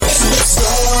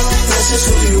just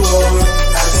who you are.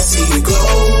 I can see you glow,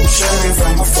 shining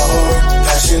from afar.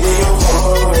 Passion in your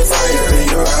heart, fire in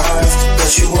your eyes.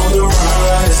 But you on the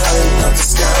rise, lighting up the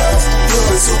skies.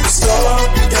 You're a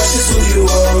superstar, that's just who you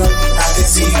are. I can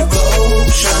see you glow,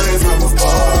 shining from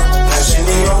afar. Passion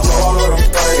in your heart,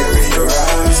 fire in your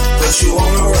eyes. But you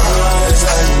on the rise,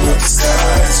 lighting up the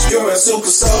skies. You're a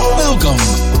superstar. Welcome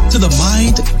to the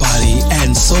Mind, Body,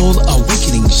 and Soul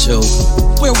Awakening Show,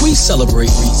 where we celebrate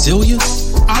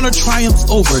resilience, honor triumph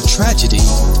over tragedy,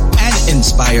 and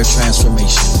inspire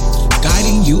transformation,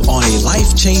 guiding you on a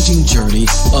life-changing journey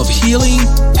of healing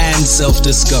and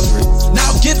self-discovery.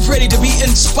 Now get ready to be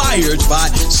inspired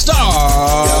by StarzTina.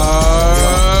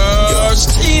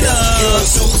 You're a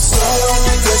superstar,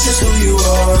 that's just who you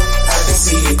are. I can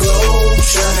see you glow,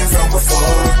 shining from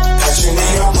afar. Passion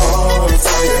in your heart,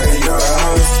 fire in your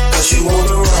eyes. But you on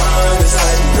the rise,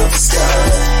 lighting up the sky.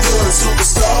 You're a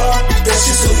superstar, that's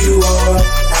just who you are.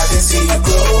 I can see you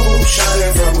glow,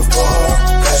 shining from afar.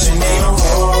 Passion in your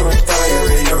heart, fire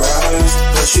in your eyes.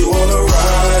 But you on the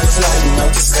rise, lighting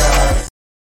up the sky.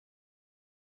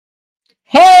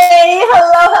 Hey,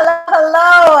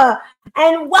 hello,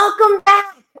 and welcome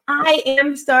back. I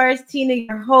am StarzTina,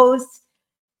 your host.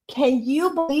 Can you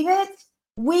believe it?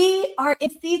 We are in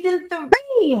season 3.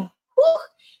 Whew.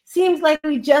 Seems like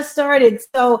we just started.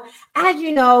 So, as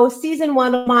you know, season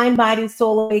 1 of Mind, Body,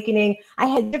 Soul Awakening, I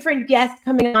had different guests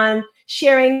coming on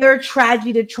sharing their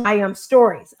tragedy to triumph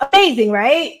stories. Amazing,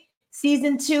 right?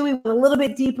 Season 2, we went a little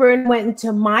bit deeper and went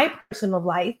into my personal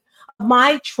life,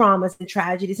 my traumas and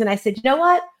tragedies. And I said, you know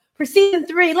what? For season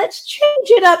 3, let's change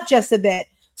it up just a bit.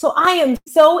 So I am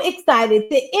so excited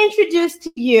to introduce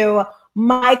to you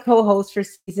my co-host for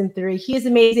season 3. He is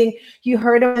amazing. You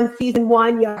heard him on season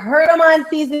 1. You heard him on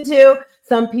season 2.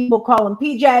 Some people call him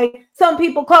PJ. Some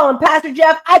people call him Pastor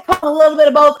Jeff. I call him a little bit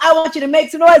of both. I want you to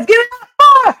make some noise. Give it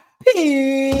up for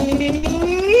PJ.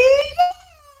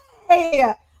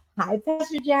 Hi,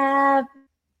 Pastor Jeff.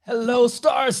 Hello,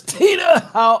 StarzTina.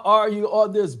 How are you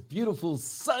on this beautiful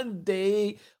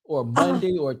Sunday or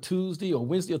Monday or Tuesday or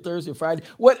Wednesday or Thursday or Friday?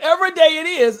 Whatever day it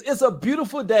is, it's a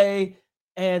beautiful day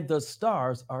and the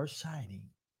stars are shining.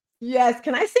 Yes.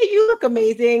 Can I say you look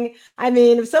amazing? I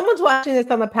mean, if someone's watching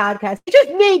this on the podcast, you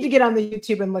just need to get on the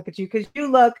YouTube and look at you because you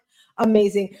look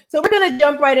amazing. So we're going to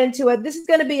jump right into it. This is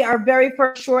going to be our very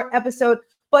first short episode.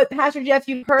 But Pastor Jeff,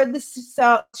 you've heard this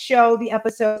show, the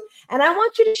episode, and I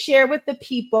want you to share with the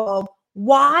people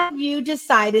why you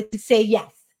decided to say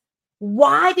yes.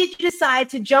 Why did you decide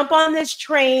to jump on this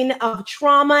train of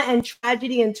trauma and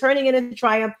tragedy and turning it into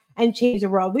triumph and change the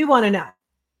world? We want to know.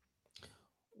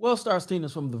 Well, StarzTina,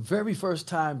 from the very first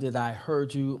time that I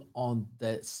heard you on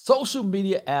that social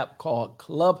media app called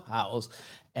Clubhouse,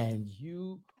 and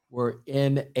you were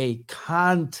in a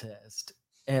contest.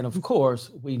 And of course,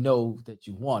 we know that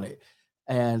you won it.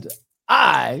 And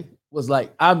I was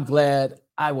like, I'm glad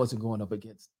I wasn't going up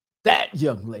against that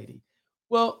young lady.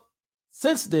 Well,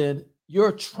 since then,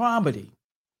 your traumedy,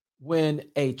 when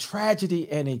a tragedy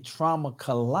and a trauma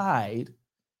collide,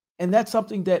 and that's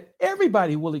something that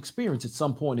everybody will experience at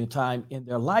some point in time in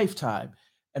their lifetime.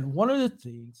 And one of the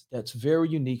things that's very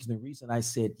unique, and the reason I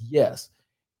said yes,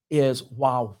 is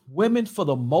while women, for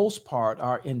the most part,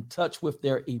 are in touch with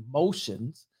their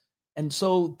emotions, and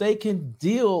so they can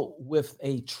deal with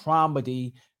a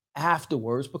traumedy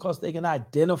afterwards because they can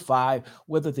identify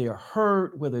whether they're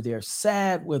hurt, whether they're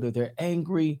sad, whether they're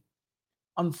angry.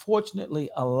 Unfortunately,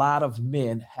 a lot of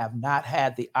men have not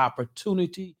had the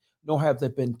opportunity, nor have they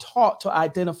been taught to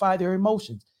identify their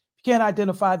emotions. If you can't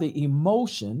identify the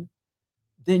emotion,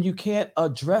 then you can't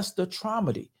address the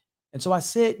traumedy. And so I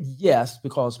said yes,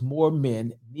 because more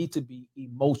men need to be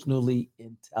emotionally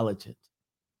intelligent.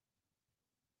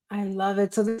 I love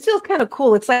it. So this feels kind of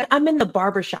cool. It's like I'm in the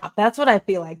barbershop. That's what I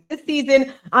feel like. This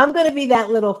season, I'm going to be that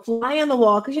little fly on the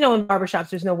wall because, you know, in barbershops,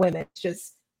 there's no women. It's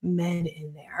just men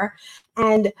in there.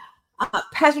 And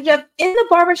Pastor Jeff, in the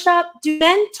barbershop, do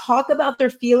men talk about their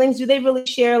feelings? Do they really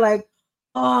share like,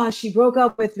 oh, she broke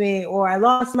up with me or I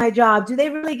lost my job? Do they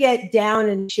really get down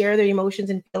and share their emotions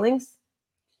and feelings?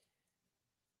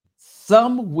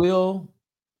 Some will,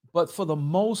 but for the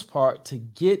most part, to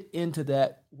get into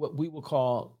that, what we will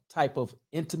call type of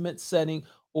intimate setting,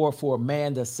 or for a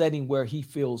man, the setting where he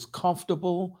feels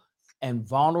comfortable and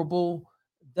vulnerable,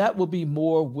 that will be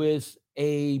more with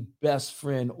a best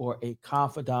friend or a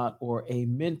confidant or a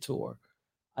mentor.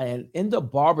 And in the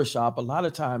barbershop, a lot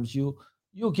of times you'll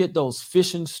get those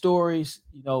fishing stories,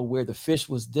 you know, where the fish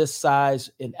was this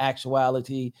size in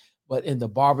actuality, but in the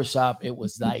barbershop, it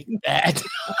was like that.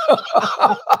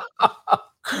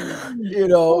 You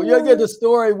know, you'll get the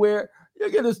story where, You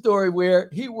get a story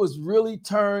where he was really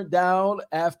turned down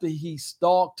after he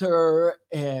stalked her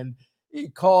and he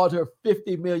called her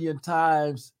 50 million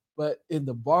times, but in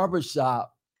the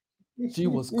barbershop, she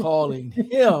was calling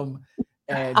him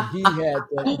and he had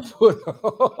to put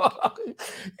he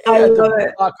I had to love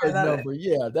it. block I her love it. number.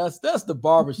 Yeah, that's the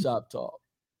barbershop talk.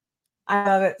 I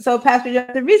love it. So, Pastor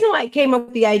Jeff, the reason why I came up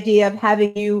with the idea of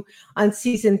having you on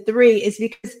season 3 is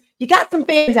because you got some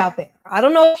fans out there. I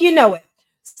don't know if you know it.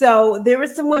 So there were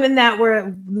some women that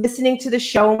were listening to the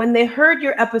show. And when they heard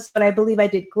your episode, I believe I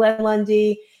did Glenn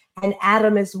Lundy and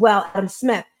Adam as well, Adam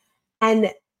Smith.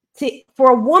 And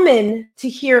for a woman to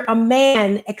hear a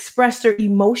man express their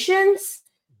emotions,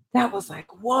 that was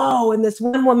like, whoa. And this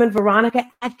one woman, Veronica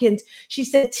Atkins, she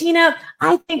said, Tina,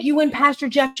 I think you and Pastor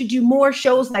Jeff should do more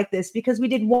shows like this, because we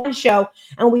did one show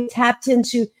and we tapped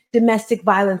into domestic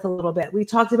violence a little bit. We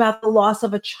talked about the loss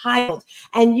of a child,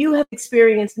 and you have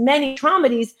experienced many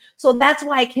traumas. So that's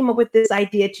why I came up with this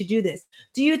idea to do this.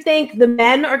 Do you think the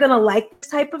men are going to like this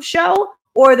type of show,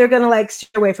 or they're going to like steer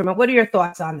away from it? What are your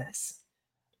thoughts on this?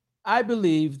 I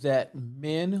believe that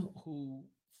men who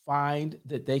find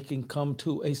that they can come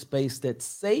to a space that's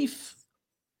safe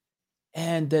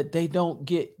and that they don't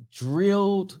get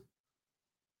drilled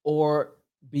or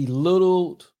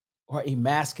belittled or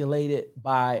emasculated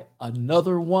by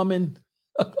another woman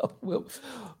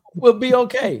will be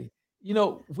okay. You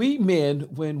know, we men,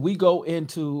 when we go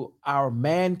into our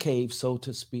man cave, so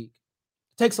to speak,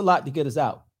 it takes a lot to get us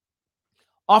out.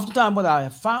 Oftentimes, what I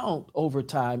have found over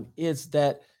time is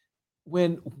that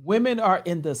when women are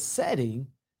in the setting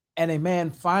and a man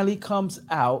finally comes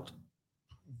out,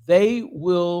 they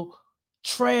will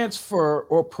transfer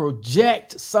or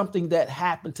project something that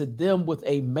happened to them with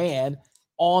a man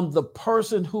on the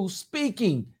person who's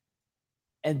speaking.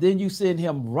 And then you send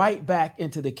him right back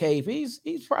into the cave. He's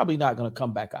probably not going to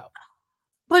come back out.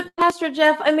 But Pastor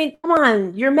Jeff, I mean, come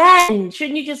on, you're men.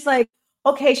 Shouldn't you just like,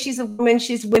 okay, she's a woman,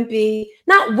 she's wimpy,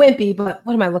 not wimpy, but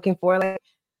what am I looking for? Like,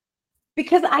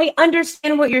 because I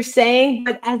understand what you're saying,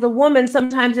 but as a woman,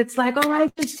 sometimes it's like, all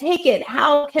right, just take it.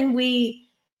 How can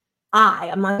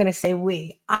I'm not going to say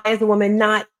I as a woman,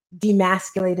 not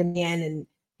demasculate a man? And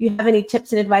you have any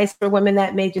tips and advice for women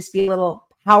that may just be a little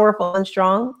powerful and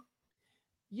strong?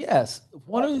 Yes.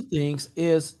 One of the things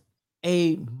is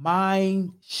a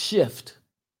mind shift.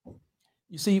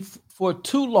 You see, for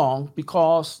too long,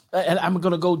 because, and I'm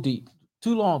going to go deep,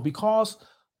 too long, because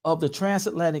of the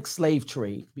transatlantic slave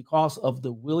trade, because of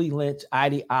the Willie Lynch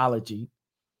ideology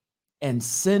and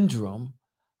syndrome,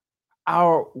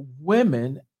 our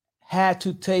women had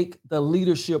to take the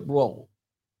leadership role.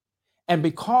 And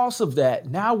because of that,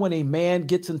 now when a man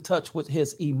gets in touch with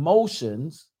his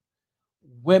emotions,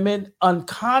 women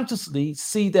unconsciously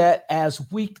see that as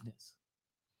weakness.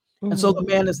 And so the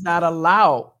man is not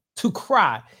allowed to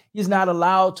cry. He's not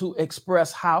allowed to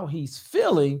express how he's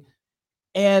feeling.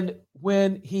 And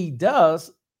when he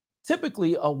does,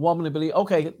 typically a woman will believe,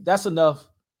 okay, that's enough.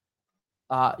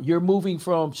 You're moving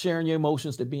from sharing your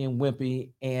emotions to being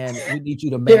wimpy, and we need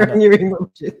you to man up. Your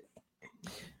emotions.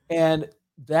 And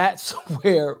that's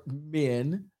where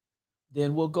men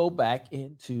then will go back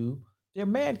into their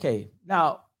man cave.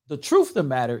 Now, the truth of the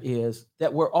matter is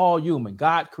that we're all human.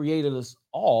 God created us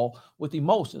all with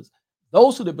emotions.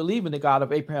 Those who believe in the God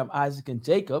of Abraham, Isaac, and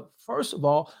Jacob, first of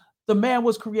all, the man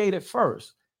was created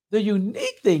first. The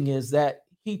unique thing is that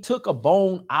he took a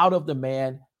bone out of the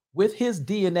man with his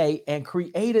DNA and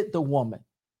created the woman.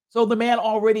 So the man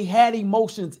already had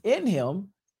emotions in him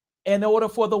in order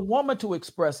for the woman to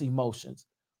express emotions.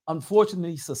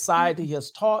 Unfortunately, society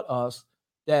has taught us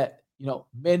that,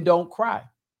 men don't cry.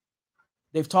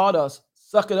 They've taught us,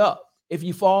 suck it up. If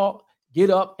you fall, get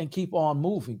up and keep on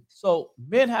moving. So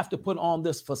men have to put on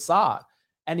this facade.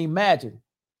 And imagine,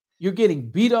 you're getting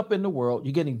beat up in the world,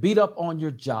 you're getting beat up on your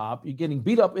job, you're getting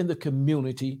beat up in the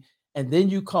community, and then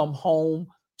you come home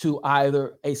to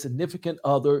either a significant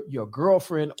other, your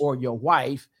girlfriend, or your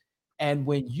wife. And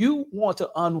when you want to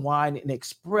unwind and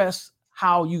express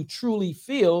how you truly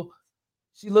feel,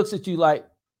 she looks at you like,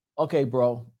 okay,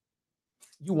 bro,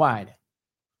 you whining.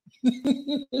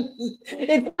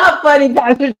 It's not funny,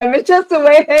 Pastor Jeff. It's just the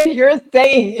way that you're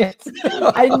saying it.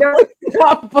 I know it's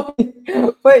not funny,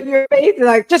 but your face is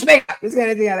like, just make up. Just get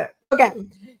it together. Okay,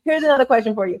 here's another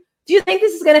question for you. Do you think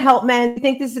this is going to help men? Do you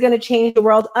think this is going to change the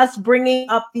world, us bringing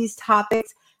up these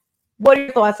topics? What are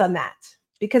your thoughts on that?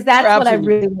 Because that's what I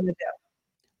really want to do.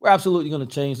 We're absolutely going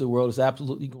to change the world. It's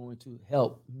absolutely going to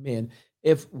help men.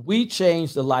 If we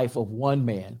change the life of one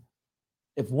man,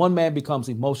 if one man becomes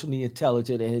emotionally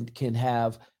intelligent and can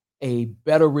have a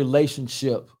better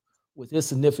relationship with his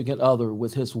significant other,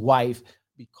 with his wife,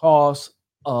 because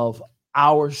of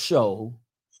our show,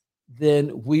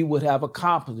 then we would have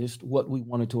accomplished what we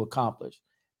wanted to accomplish.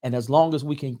 And as long as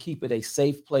we can keep it a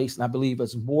safe place, and I believe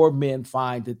as more men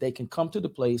find that they can come to the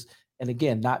place and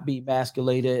again, not be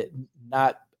emasculated,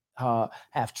 not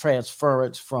have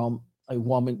transference from a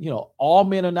woman. You know, all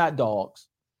men are not dogs.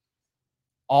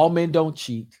 All men don't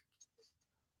cheat.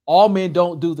 All men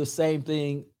don't do the same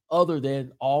thing other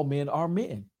than all men are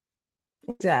men.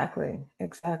 Exactly.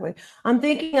 I'm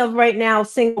thinking of right now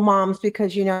single moms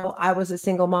because, you know, I was a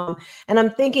single mom and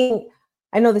I'm thinking,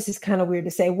 I know this is kind of weird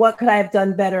to say, what could I have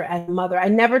done better as a mother? I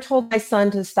never told my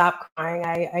son to stop crying.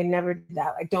 I never did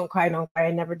that. Like, don't cry.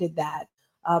 I never did that.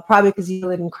 Probably because he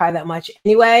didn't cry that much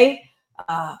anyway.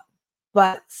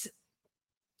 But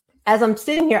as I'm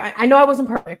sitting here, I know I wasn't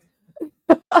perfect.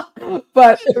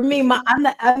 But for me, I'm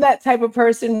that type of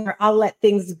person where I'll let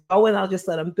things go and I'll just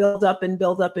let them build up and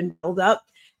build up and build up.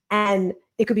 And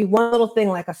it could be one little thing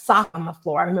like a sock on the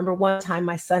floor. I remember one time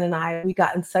my son and we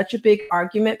got in such a big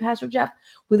argument, Pastor Jeff.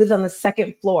 We lived on the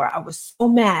second floor. I was so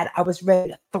mad. I was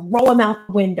ready to throw him out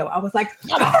the window. I was like,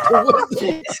 I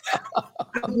was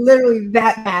literally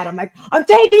that mad. I'm like, I'm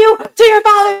taking you to your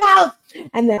father's house.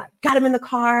 And then I got him in the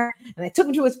car and I took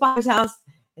him to his father's house.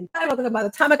 And by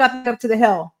the time I got back up to the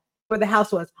hill where the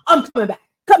house was, I'm coming back.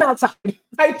 Come outside.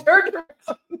 I turned around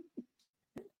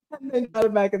and then got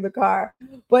him back in the car.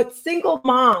 But single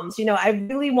moms, you know, I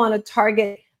really want to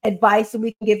target advice that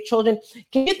we can give children.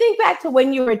 Can you think back to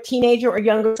when you were a teenager or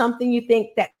younger, something you think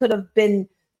that could have been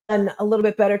done a little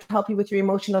bit better to help you with your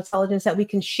emotional intelligence that we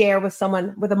can share with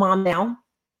someone, with a mom now?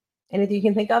 Anything you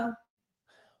can think of?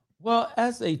 Well,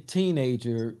 as a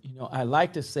teenager, you know, I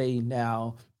like to say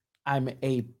now I'm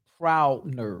a proud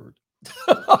nerd.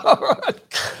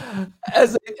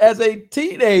 As a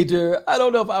teenager, I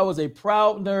don't know if I was a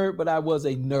proud nerd, but I was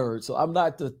a nerd. So I'm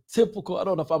not the typical, I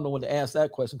don't know if I'm the one to ask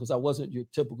that question because I wasn't your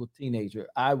typical teenager.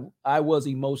 I was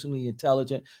emotionally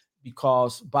intelligent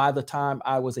because by the time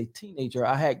I was a teenager,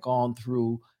 I had gone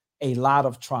through a lot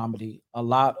of trauma,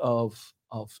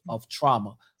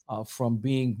 trauma from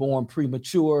being born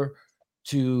premature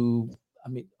to,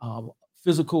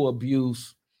 physical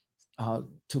abuse,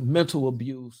 to mental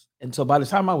abuse. And so by the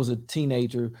time I was a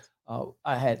teenager,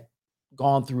 I had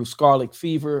gone through scarlet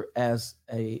fever as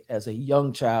a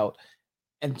young child.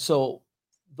 And so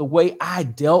the way I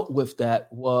dealt with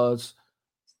that was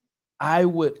I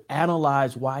would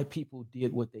analyze why people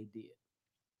did what they did.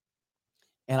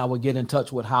 And I would get in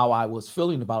touch with how I was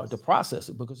feeling about it to process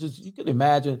it. Because as you can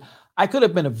imagine, I could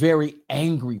have been a very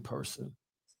angry person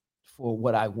for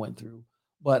what I went through,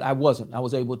 but I wasn't. I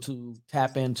was able to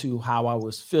tap into how I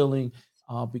was feeling,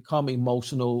 become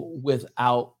emotional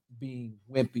without being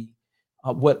wimpy.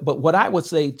 But what I would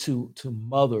say to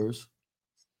mothers,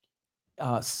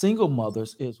 single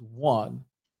mothers, is one,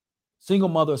 single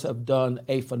mothers have done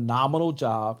a phenomenal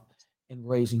job in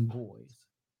raising boys.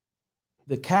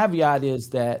 The caveat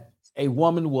is that a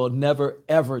woman will never,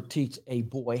 ever teach a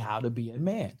boy how to be a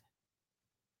man.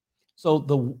 So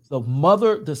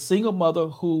the single mother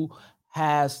who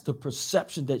has the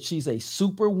perception that she's a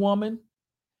superwoman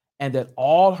and that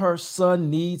all her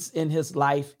son needs in his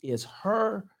life is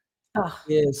her,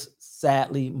 is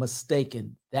sadly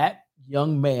mistaken. That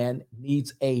young man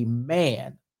needs a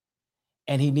man,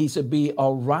 and he needs to be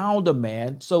around a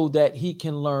man so that he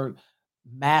can learn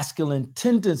masculine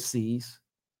tendencies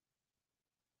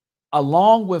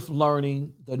along with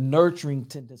learning the nurturing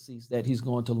tendencies that he's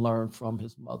going to learn from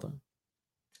his mother.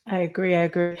 I agree.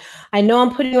 I know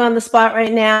I'm putting you on the spot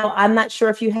right now. I'm not sure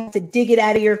if you have to dig it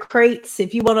out of your crates.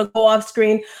 If you want to go off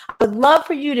screen, I would love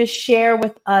for you to share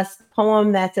with us a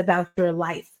poem that's about your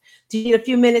life. Do you need a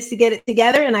few minutes to get it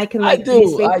together? And I can I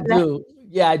do.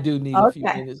 Yeah, I do need a few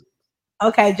minutes.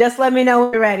 Okay, just let me know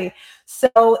when you're ready. So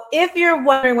if you're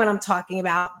wondering what I'm talking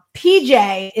about,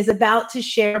 PJ is about to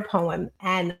share a poem,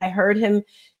 and I heard him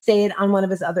say it on one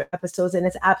of his other episodes, and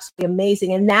it's absolutely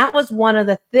amazing. And that was one of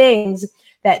the things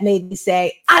that made me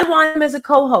say, I want him as a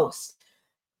co-host.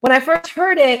 When I first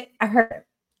heard it, I heard it.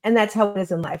 And that's how it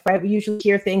is in life, right? We usually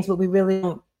hear things, but we really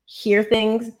don't hear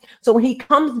things. So when he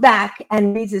comes back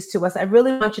and reads this to us, I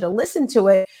really want you to listen to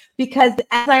it because,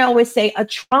 as I always say, a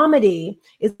traumedy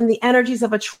is when the energies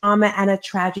of a trauma and a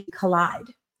tragedy collide.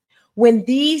 When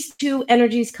these two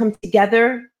energies come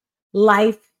together,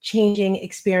 life-changing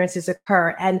experiences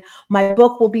occur. And my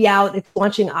book will be out. It's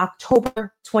launching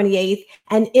October 28th.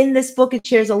 And in this book, it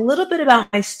shares a little bit about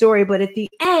my story. But at the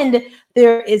end,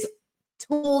 there is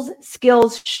tools,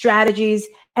 skills, strategies,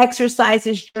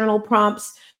 exercises, journal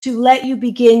prompts to let you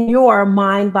begin your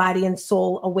mind, body, and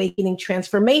soul awakening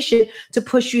transformation to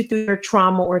push you through your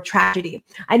trauma or tragedy.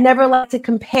 I never like to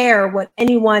compare what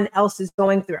anyone else is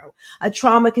going through. A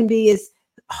trauma can be as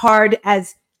hard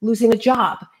as losing a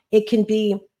job. It can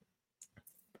be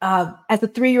as a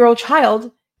 3-year-old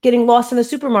child getting lost in the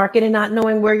supermarket and not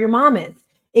knowing where your mom is.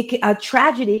 A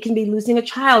tragedy can be losing a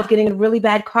child, getting in a really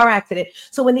bad car accident.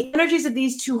 So when the energies of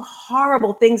these two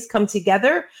horrible things come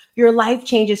together, your life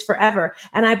changes forever.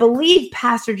 And I believe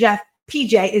Pastor Jeff,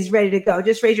 PJ, is ready to go.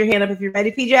 Just raise your hand up if you're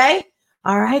ready, PJ.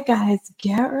 All right, guys,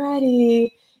 get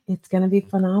ready. It's going to be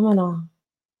phenomenal.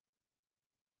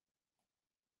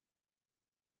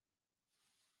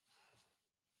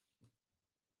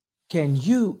 Can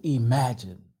you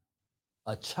imagine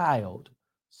a child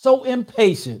so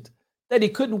impatient that he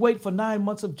couldn't wait for 9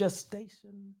 months of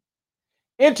gestation?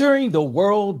 Entering the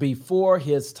world before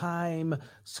his time,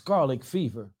 scarlet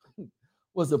fever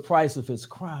was the price of his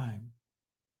crime.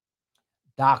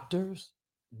 Doctors,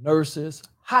 nurses,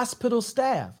 hospital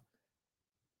staff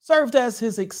served as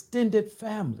his extended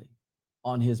family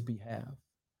on his behalf.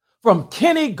 From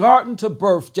kindergarten to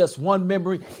birth, just one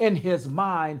memory in his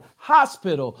mind: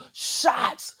 hospital,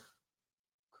 shots.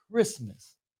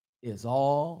 Christmas is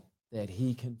all that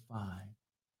he can find.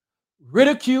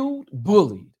 Ridiculed,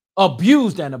 bullied,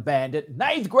 abused, and abandoned.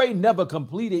 9th grade never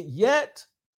completed, yet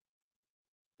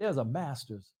there's a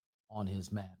master's on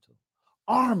his mantle.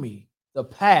 Army, the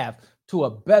path to a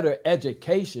better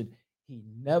education he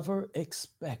never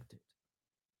expected.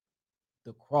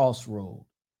 The crossroad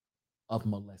of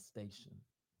molestation.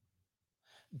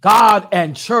 God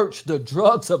and church, the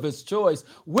drugs of his choice.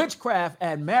 Witchcraft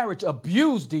and marriage,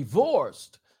 abused,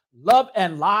 divorced. Love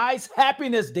and lies,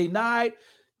 happiness denied.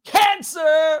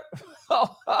 Cancer,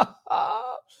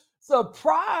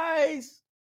 surprise.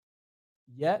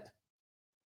 Yet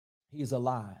he's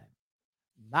alive.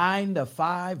 9 to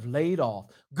 5 laid off.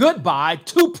 Goodbye,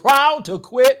 too proud to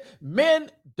quit. Men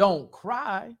don't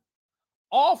cry.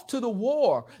 Off to the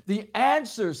war. The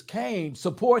answers came.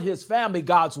 Support his family.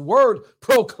 God's word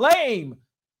proclaim.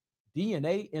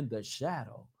 DNA in the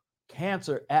shadow.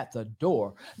 Cancer at the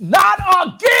door. Not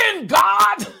again,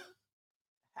 God!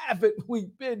 Haven't we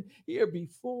been here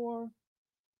before?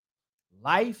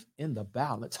 Life in the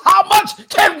balance. How much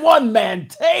can one man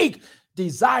take?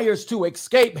 Desires to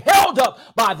escape, held up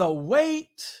by the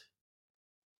weight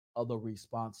of the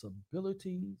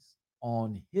responsibilities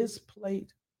on his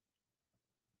plate.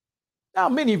 Now,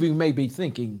 many of you may be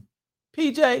thinking,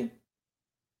 PJ,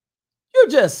 you're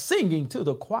just singing to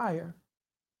the choir.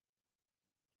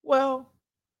 Well,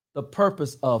 the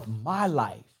purpose of my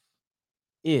life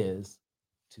is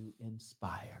to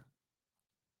inspire.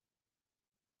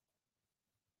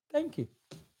 Thank you.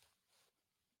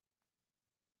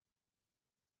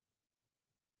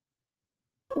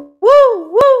 Woo,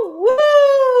 woo,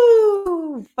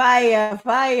 woo! Fire,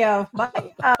 fire,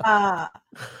 fire.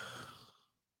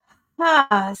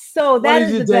 So that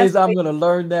is the days best I'm going to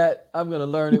learn that. I'm going to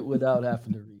learn it without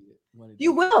having to read it.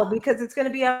 You will, because it's going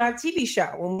to be on our TV show.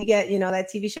 When we get, that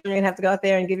TV show, you're going to have to go out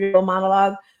there and give your little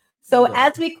monologue. So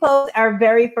as we close our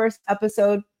very first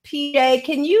episode, PJ,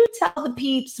 can you tell the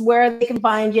peeps where they can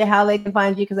find you, how they can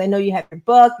find you? Because I know you have your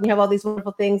book and you have all these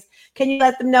wonderful things. Can you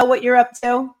let them know what you're up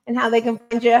to and how they can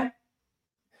find you?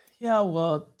 Yeah,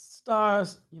 well,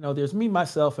 Stars, there's me,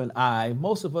 myself, and I.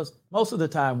 Most of the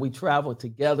time we travel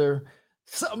together.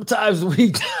 Sometimes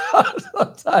we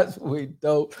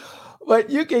don't.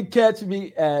 But you can catch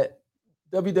me at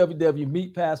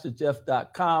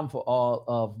www.meetpastorjeff.com for all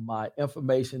of my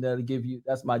information. That'll give you,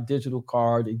 that's my digital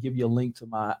card, and give you a link to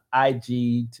my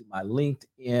IG, to my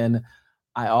LinkedIn.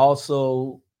 I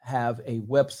also have a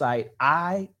website,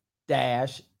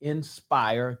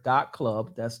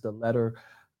 i-inspire.club. That's the letter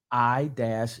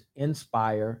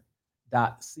i-inspire.club.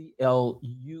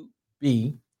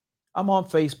 I'm on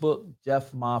Facebook,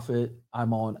 Jeff Moffitt.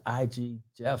 I'm on IG,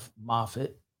 Jeff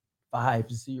Moffitt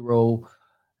 50.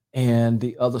 And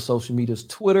the other social medias,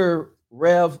 Twitter,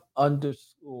 Rev_M.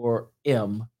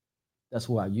 That's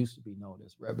who I used to be known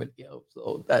as, Reverend M.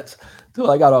 So that's who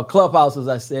I got on Clubhouse, as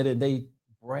I said, and they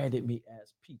branded me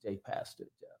as PJ Pastor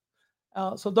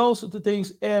Jeff. So those are the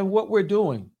things. And what we're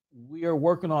doing, we are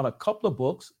working on a couple of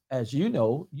books. As you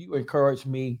know, you encouraged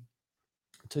me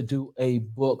to do a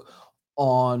book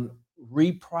on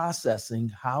reprocessing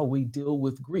how we deal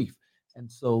with grief. And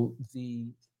so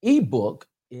the ebook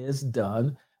is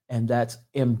done, and that's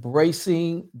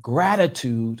Embracing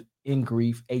Gratitude in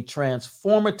Grief, a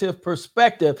Transformative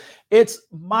Perspective. It's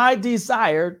my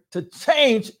desire to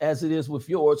change, as it is with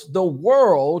yours, the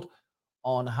world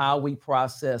on how we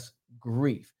process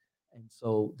grief. And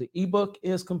so the ebook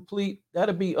is complete.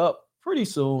 That'll be up pretty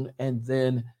soon. And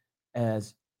then,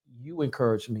 as you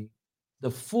encourage me,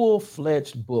 the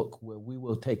full-fledged book where we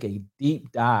will take a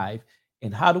deep dive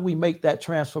in how do we make that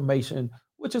transformation,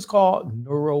 which is called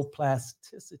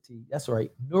neuroplasticity. That's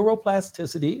right,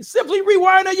 neuroplasticity, simply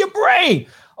rewiring your brain.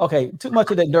 Okay, too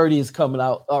much of that dirty is coming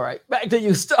out. All right, back to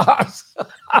you, Stars.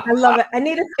 I love it. I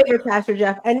need a favor, Pastor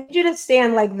Jeff. I need you to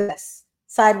stand like this,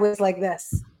 sideways like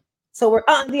this. So we're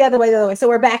the other way. So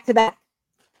we're back to back.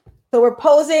 So we're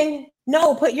posing.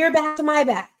 No, put your back to my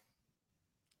back.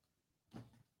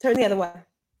 Turn the other way.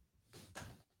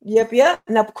 Yep.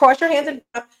 Now cross your hands and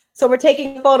up. So we're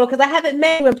taking a photo because I haven't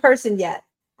met you in person yet.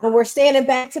 And we're standing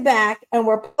back to back and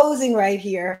we're posing right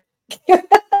here.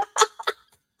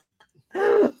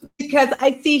 Because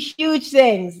I see huge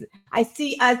things. I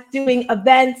see us doing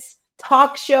events,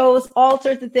 talk shows, all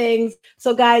sorts of things.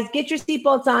 So guys, get your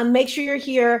seatbelts on. Make sure you're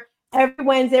here. Every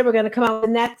Wednesday, we're going to come out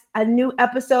with a new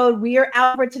episode. We are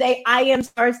out for today. I am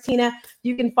StarzTina.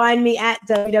 You can find me at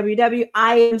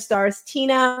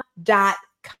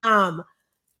www.iamstarztina.com.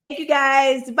 Thank you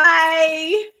guys.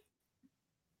 Bye.